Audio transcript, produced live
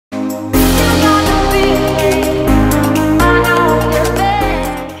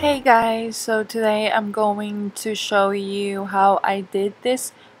Hey guys, so today I'm going to show you how I did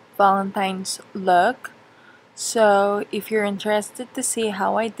this Valentine's look. So if you're interested to see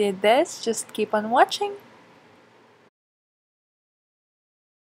how I did this, just keep on watching.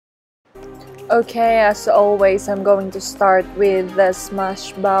 Okay, as always, I'm going to start with the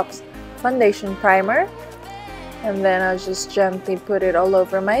Smashbox foundation primer. And then I'll just gently put it all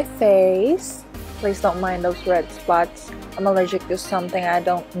over my face. Please don't mind those red spots. I'm allergic to something, I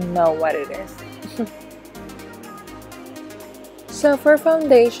don't know what it is. So for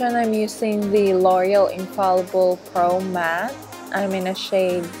foundation, I'm using the Loreal Infallible Pro Matte. I'm in a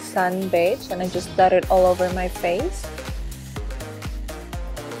shade Sun Beige and I just dot it all over my face.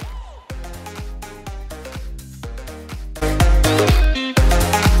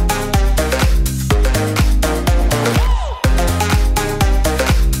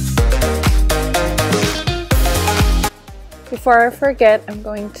 Before I forget, I'm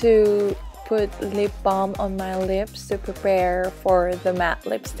going to put lip balm on my lips to prepare for the matte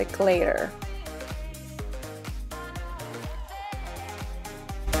lipstick later.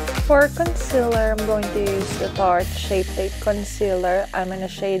 For concealer, I'm going to use the Tarte Shape Tape Concealer. I'm in a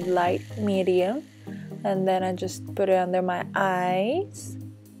shade light medium. And then I just put it under my eyes.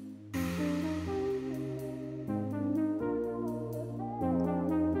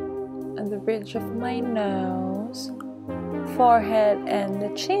 And the bridge of my nose. Forehead and the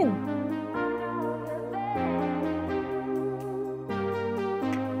chin.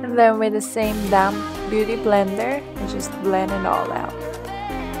 And then with the same damp beauty blender, I just blend it all out.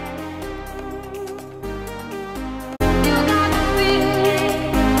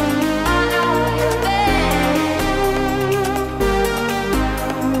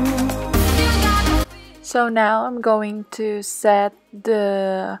 So now I'm going to set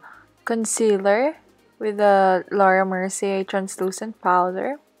the concealer with the Laura Mercier translucent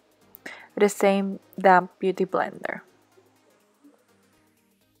powder with the same damp beauty blender.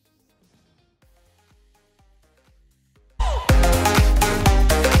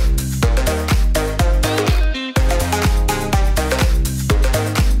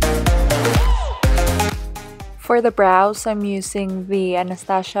 For the brows, I'm using the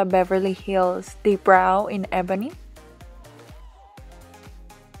Anastasia Beverly Hills Dipbrow in Ebony.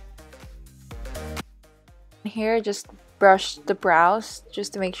 Here, just brush the brows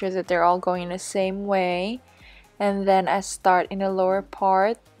just to make sure that they're all going the same way, and then I start in the lower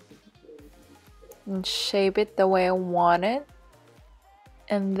part and shape it the way I want it,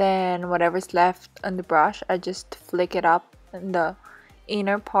 and then whatever's left on the brush I just flick it up in the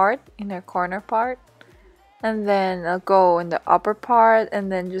inner corner part, and then I'll go in the upper part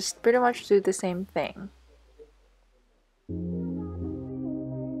and then just pretty much do the same thing.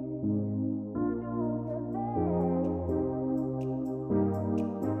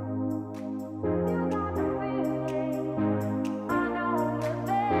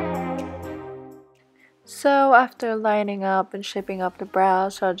 So after lining up and shaping up the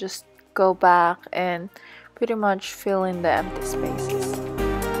brows, I'll just go back and pretty much fill in the empty spaces.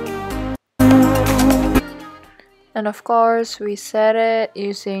 And of course, we set it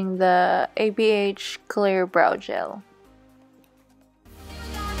using the ABH Clear Brow Gel.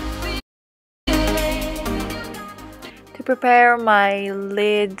 To prepare my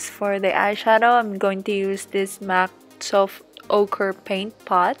lids for the eyeshadow, I'm going to use this MAC Soft Ochre paint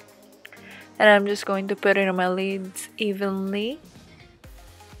pot. And I'm just going to put it on my lids evenly.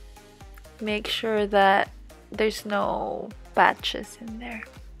 Make sure that there's no patches in there.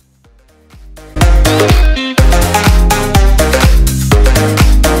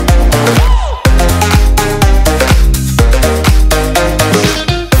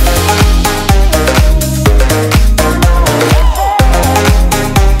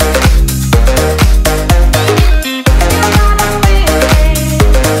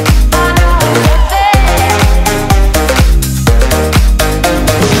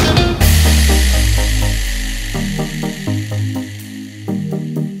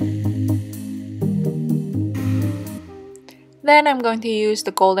 Then I'm going to use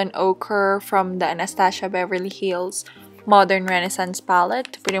the Golden Ochre from the Anastasia Beverly Hills Modern Renaissance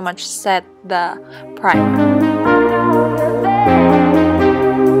palette to pretty much set the primer.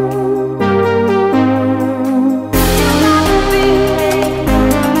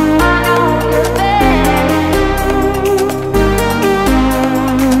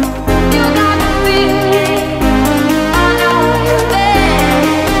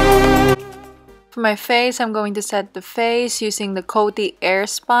 For my face, I'm going to set the face using the Coty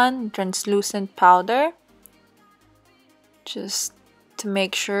Airspun translucent powder. Just to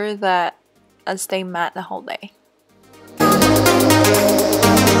make sure that I'll stay matte the whole day.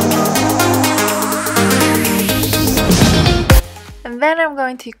 Then I'm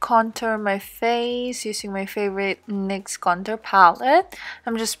going to contour my face using my favorite NYX Contour Palette.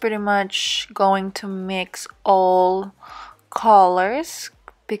 I'm just pretty much going to mix all colors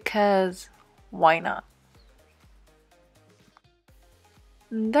because why not?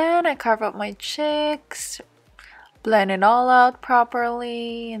 And then I carve up my cheeks, blend it all out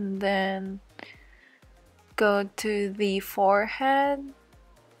properly, and then go to the forehead.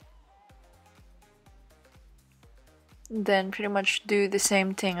 Then pretty much do the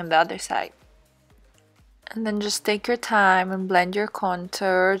same thing on the other side. And then just take your time and blend your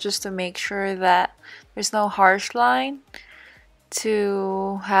contour just to make sure that there's no harsh line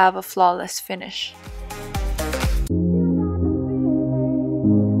to have a flawless finish.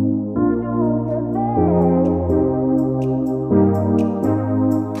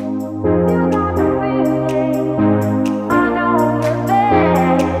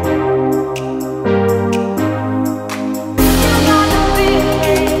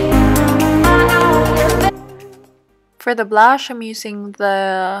 For the blush, I'm using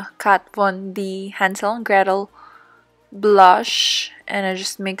the Kat Von D Hansel and Gretel blush, and I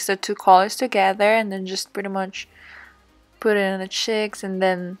just mix the two colors together and then just pretty much put it in the cheeks and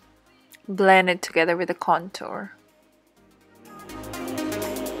then blend it together with the contour.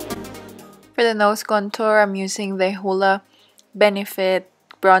 For the nose contour, I'm using the Hoola Benefit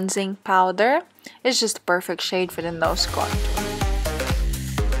Bronzing Powder. It's just the perfect shade for the nose contour.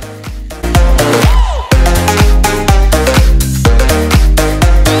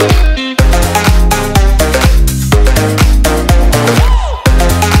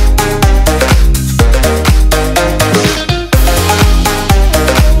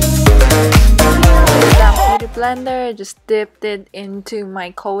 Blender, I just dipped it into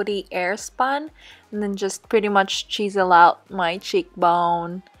my Coty Airspun and then just pretty much chisel out my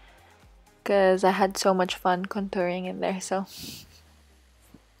cheekbone because I had so much fun contouring in there, so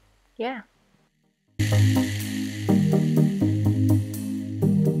yeah.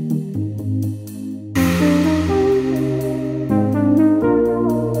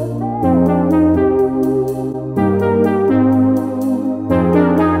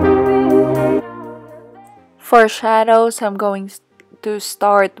 For shadows, I'm going to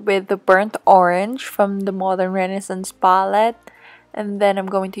start with the Burnt Orange from the Modern Renaissance palette. And then I'm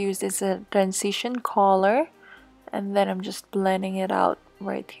going to use this as a transition color. And then I'm just blending it out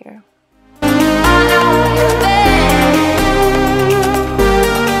right here.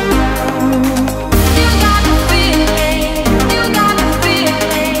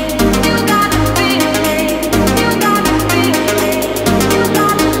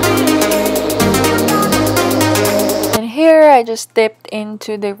 I just dipped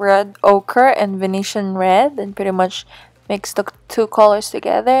into the red ochre and Venetian red and pretty much mixed the two colors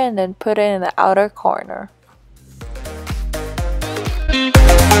together and then put it in the outer corner.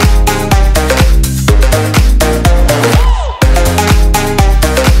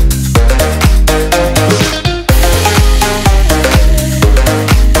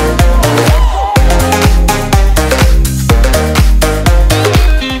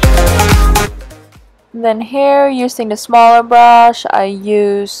 Then here, using the smaller brush, I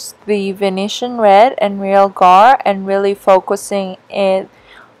use the Venetian red and Real Gar and really focusing it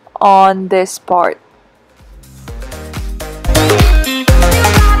on this part.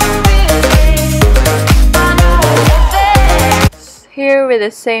 Here, with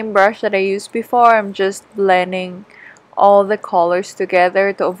the same brush that I used before, I'm just blending all the colors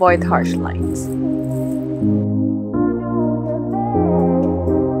together to avoid harsh lines.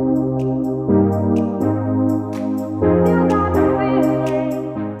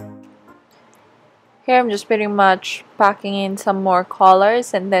 Here I'm just pretty much packing in some more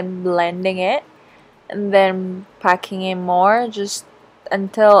colors and then blending it and then packing in more just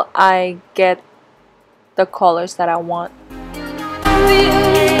until I get the colors that I want.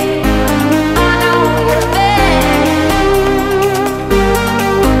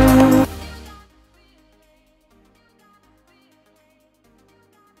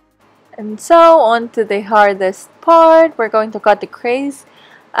 And so on to the hardest part, we're going to cut the crease.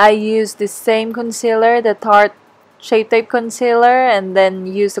 I use the same concealer, the Tarte Shape Tape Concealer, and then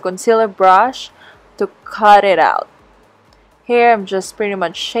use the concealer brush to cut it out. Here I'm just pretty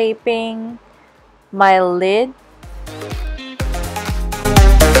much shaping my lid.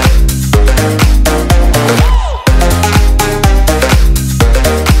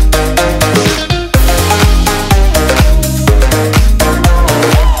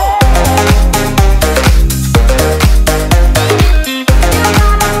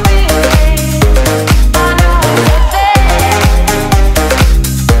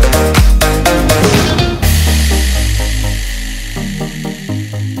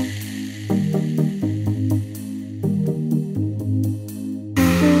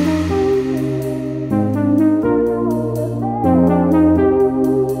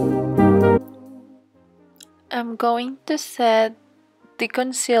 going to set the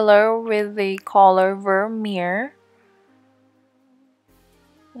concealer with the color Vermeer.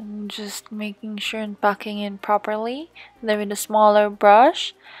 I'm just making sure and packing in properly. Then with a smaller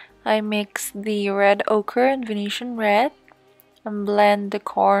brush, I mix the red ochre and Venetian red and blend the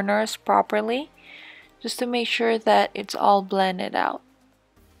corners properly just to make sure that it's all blended out.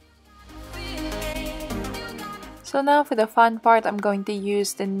 So now for the fun part, I'm going to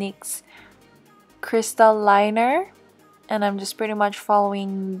use the NYX crystal liner, and I'm just pretty much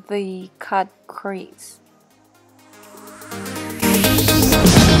following the cut crease.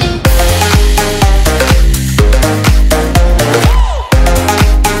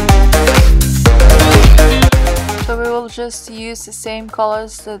 So we will just use the same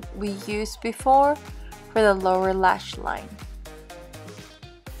colors that we used before for the lower lash line.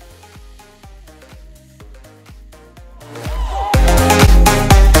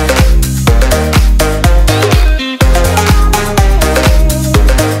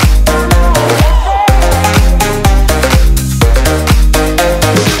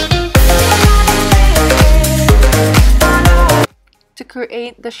 To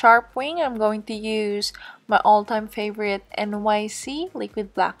create the sharp wing, I'm going to use my all-time favorite NYC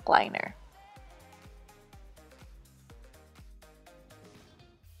Liquid Black Liner.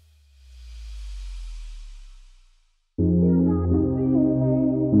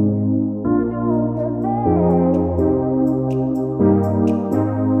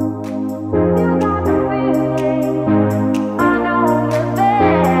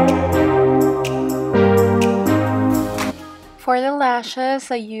 For the lashes,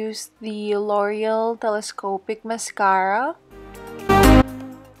 I used the Loreal Telescopic Mascara.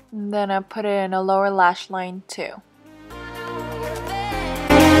 And then I put it in a lower lash line too.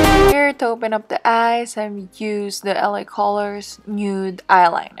 Here to open up the eyes, I used the LA Colors Nude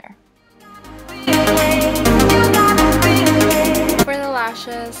Eyeliner. For the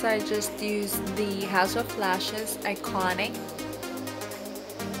lashes, I just used the House of Lashes Iconic.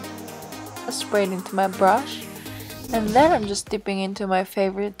 Spray it into my brush. And then I'm just dipping into my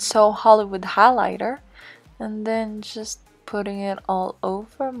favorite So Hollywood highlighter and then just putting it all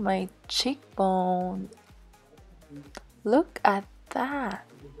over my cheekbone. Look at that.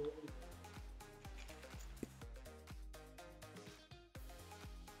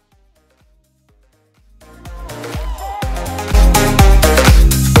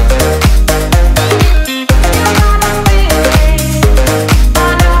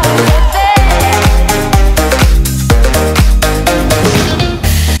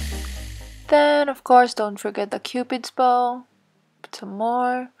 Then, of course, don't forget the Cupid's bow. Put some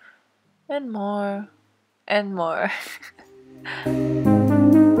more, and more, and more.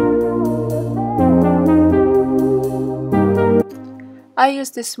 I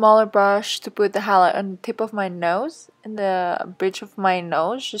use this smaller brush to put the highlight on the tip of my nose and the bridge of my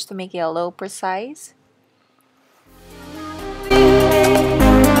nose just to make it a little precise.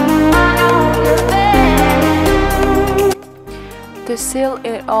 To seal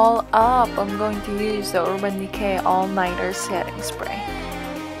it all up, I'm going to use the Urban Decay All Nighter Setting Spray.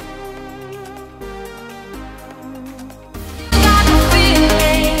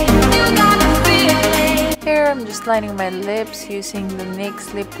 Here I'm just lining my lips using the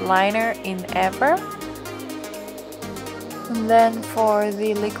NYX Lipliner Ever. And then for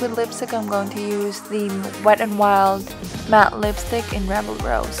the liquid lipstick, I'm going to use the Wet n Wild matte lipstick in Rebel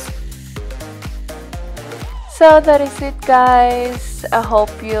Rose. So that is it, guys. I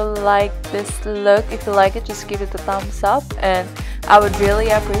hope you like this look. If you like it, just give it a thumbs up, and I would really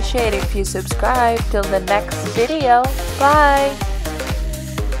appreciate it if you subscribe. Till the next video, bye.